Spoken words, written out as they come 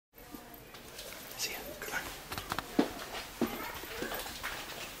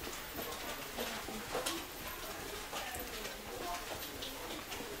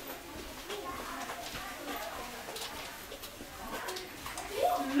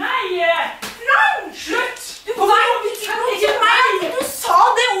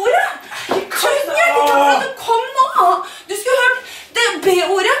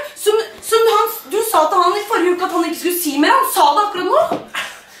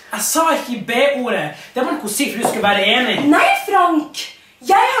Jeg sa ikke B-ordet. Det var noe å si for du skulle være enig. Nei, Frank!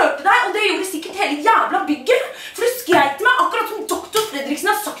 Jeg hørte deg, og det gjorde sikkert hele jævla bygget. For du skrek til meg akkurat som doktor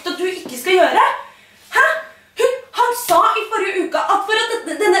Fredriksen har sagt at du ikke skal gjøre. Hæ? Han sa i forrige uke at for at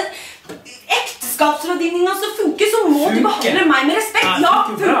denne ekteskapsrådgivningen skal funke, så må du behandle meg med respekt. Ja,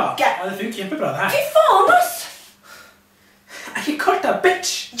 funke. Ja, det funker kjempebra, det her. Fy faen, ass! Jeg har ikke kalt deg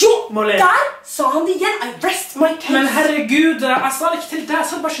bitch. Jo, Molly. der sa han det igjen. I rest my case. Men herregud, jeg sa det ikke til deg, jeg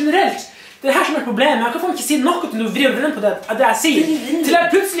sa det bare generelt. Det er det her som er problemet. Jeg kan faen ikke si noe til du vrir vreden på det jeg sier. Til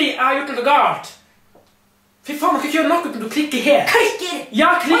jeg plutselig har gjort noe galt. Fy faen, jeg kan ikke gjøre noe til du klikker helt. Klikker? Ja,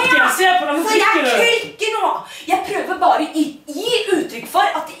 klikker. Jeg ser på deg, nå klikker du. Så jeg klikker nå. Jeg prøver bare å gi uttrykk for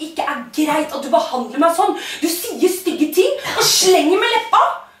at det ikke er greit at du behandler meg sånn. Du sier stygge ting og slenger med leppa.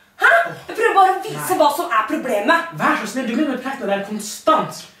 Hæ? Jeg prøver bare å vise hva som er problemet. Vær så snill, du begynner med plekene der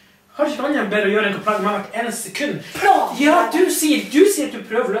konstant. Har du ikke annet bedre å gjøre enn å plage meg hvert eneste sekund? Ja, du sier at du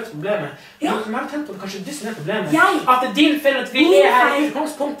prøver å løse problemet. Ja. Men jeg har tenkt på det, kanskje du som er problemet. At det er din feil at vi er her i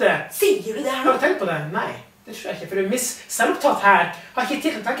utgangspunktet. Sier du det her nå? Har du tenkt på det? Nei, det tror jeg ikke, for du er selvopptatt her. Har ikke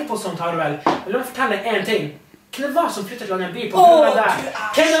tid til å tenke på sånt, har du vel. Men la meg fortelle deg en ting. Hvem det var som flyttet til en by på grunn av deg?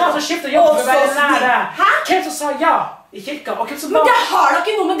 Hvem det var som skiftet jobb for å være nær deg? Hvem som sa ja i kirka? Og hvem som Men det har da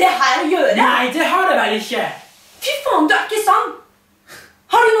ikke noe med det her å gjøre. Nei, det har det vel ikke. Fy faen, du er ikke sann.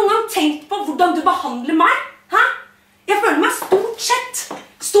 Har du noen gang tenkt på hvordan du behandler meg? Hæ? Jeg føler meg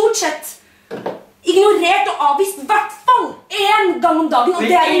stort sett, ignorert og avvist i hvert fall en gang om dagen, og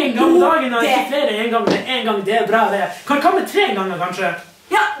det er en gang om dagen, og ikke flere en gang, men en gang, det er bra det. Kan det komme 3 ganger, kanskje?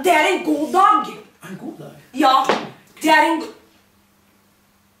 Ja, det er en god dag. En god dag? Ja, det er en god...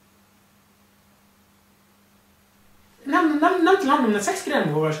 Nevn til han om det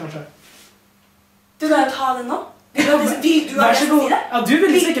 6-greiene våre, kanskje? Skal jeg ta det nå? Vil du at jeg skal si det? Ja, du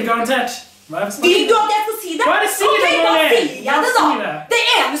vil sikkert garantert. Vil du at jeg skal si det? Bare si det, ok, da sier jeg det da. Det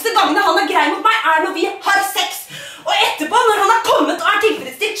eneste gangene han er grei mot meg er når vi har sex. Og etterpå, når han har kommet og er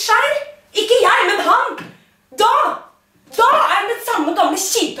tilfredsstilt selv, ikke jeg, men han, da er han den samme gamle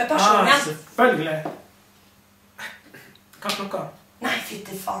kjipe personen igjen. Selvfølgelig. Hva er klokka? Nei,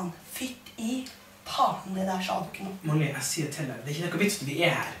 fytte faen. Fytt i faen, det der sa du ikke noe. Molly, jeg sier til deg, det er ikke noe vits til vi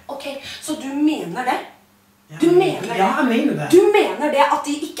er her. Ok, så du mener det? Du mener det? Ja, jeg mener det. Du mener det at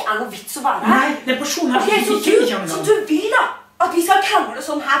det ikke er noe vits å være her? Nei, den personen her okay, så du vil da at vi skal krangle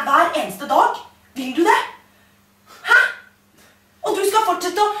sånn her hver eneste dag? Vil du det? Hæ? Og du skal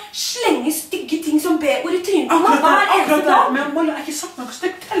fortsette å slenge stygge ting som B-ord i trynet på meg hver eneste dag? Men Molly, jeg har ikke sagt noe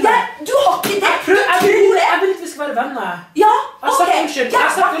stygt til deg. Du har ikke det. Jeg vil at vi skal være venner. Ja, ok. Jeg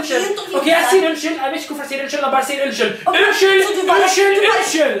har sagt unnskyld. Ok, jeg sier unnskyld. Jeg vet ikke hvorfor jeg sier unnskyld. Jeg bare sier unnskyld.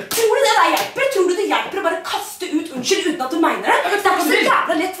 Unnskyld. Tror du det der hjelper? Tror du det hjelper å bare kaste ut unnskyld uten at du mener det? Det er ikke så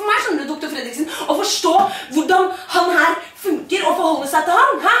jævla lett for meg, skjønner du, doktor Fredriksen, å forstå hvordan han her funker og forholde seg til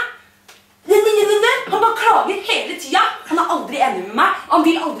han, hæ? Han bare klager hele tida. Han er aldri enig med meg. Han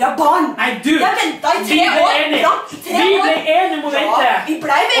vil aldri ha barn. Nei, du! Jeg ventet i 3 år. Vi ble enige om å vente. Ja, vi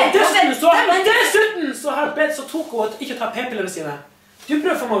ble enige om å vente. Men dessuten så tok hun ikke å ta p-pillene sine. Du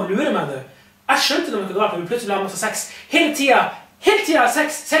prøver for meg å lure meg, du. Jeg skjønte noe det var, men vi plutselig har masse sex. Hele tida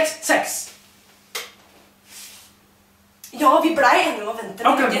sex. Ja, vi ble enige om å vente.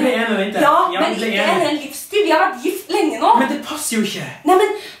 Akkurat vi ble enige om å vente. Ja, men ikke en livsstil. Vi har vært gift lenge nå. Men det passer jo ikke. Nei, men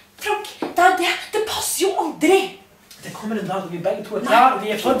Frank, det passer jo aldri. Det kommer en dag, og vi begge to er klare, og vi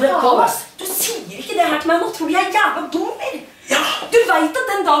er forberedt på det. Du sier ikke det her til meg. Nå tror du jeg er jævla dum, eller? Ja. Du vet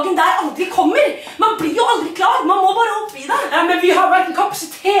at den dagen der aldri kommer. Man blir jo aldri klar. Man må bare hoppe i det. Ja, men vi har hverken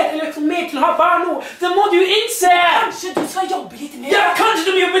kapasitet eller økonomi til å ha barn nå. Det må du jo innse. Kanskje du skal jobbe litt mer? Ja, kanskje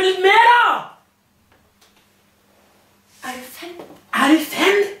du må jobbe litt mer, da. Er du 5? Er du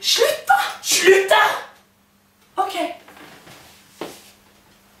 5? Slutt da! Slutt da! Ok.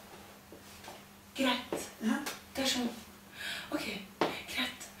 Greit. Ja. Det er sånn. Ok,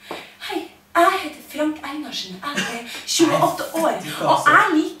 greit. Hei, jeg heter Frank Einarsen. Jeg er 28 år, og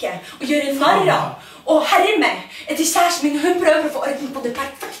jeg liker å gjøre narr av og herme etter kjæresten min. Hun prøver å få orden på det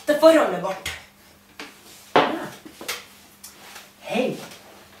perfekte forholdet vårt. Ja. Hei.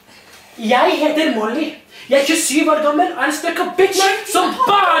 Jeg heter Molly. Jeg er 27 år gammel og er en støkka bitch som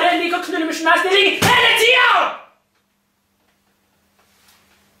bare liker å knulle misjonærstilling hele tida!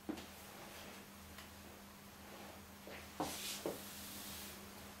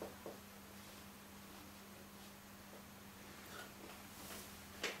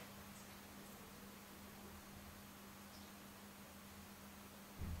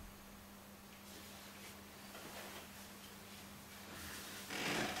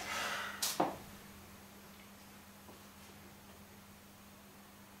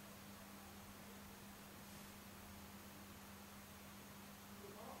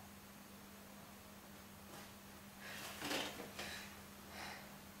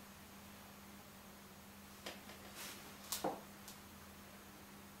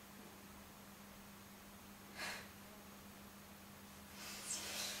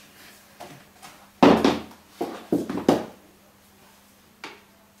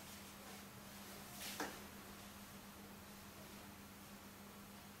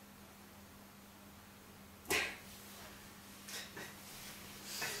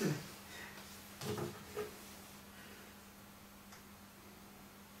 Kommunikasjon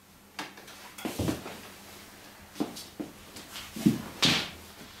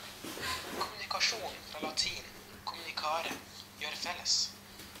fra latin, kommunicare, gjøre felles,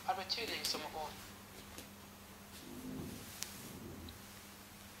 har betydning som å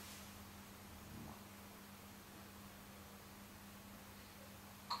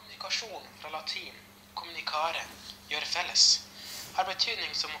Kommunikasjon fra latin, kommunicare, gjøre felles, har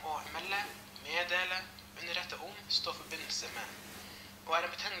betydning som å melde, meddele, underrette om, stå forbindelse med, og er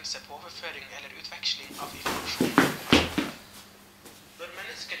en betegnelse på overføring eller utveksling av informasjon. Når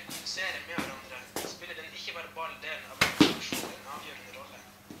mennesker kommuniserer med hverandre, spiller den ikke-verbale delen av kommunikasjonen en avgjørende rolle.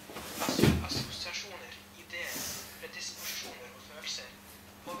 Assosiasjoner, ideer, predisposisjoner og følelser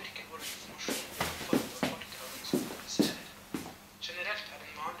påvirker hvordan informasjon blir formet og tolket av den som kommuniserer. Generelt er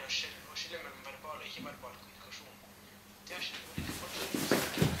det vanlig å skille mellom verbal og ikke-verbal kommunikasjon. Det er ikke ulike fordeler.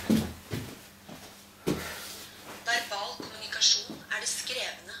 Verbal kommunikasjon er det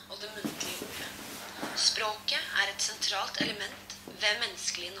skrevne og det muntlige ordet. Språket er et sentralt element ved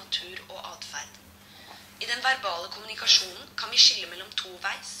menneskelig natur og atferd. I den verbale kommunikasjonen kan vi skille mellom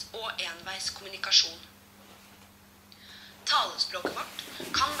toveis og enveis kommunikasjon. Talespråket vårt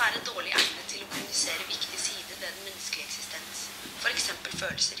kan være dårlig egnet til å kommunisere viktige sider ved den menneskelige eksistens, for eksempel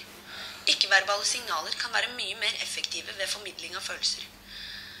følelser. Ikke-verbale signaler kan være mye mer effektive ved formidling av følelser.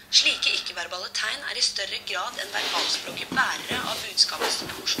 Slike ikke-verbale tegn er i større grad enn verbalspråket bærere av budskapets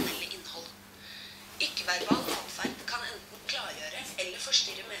emosjonelle innhold. Ikke-verbal atferd kan enten klargjøre eller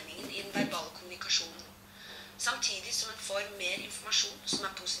forstyrre meningen i den verbale kommunikasjonen. Samtidig som en får mer informasjon som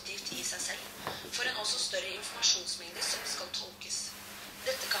er positivt i seg selv, får en også større informasjonsmengde som skal tolkes.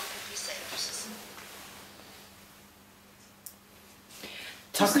 Dette kan komplisere prosessen.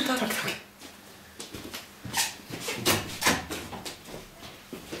 Takk.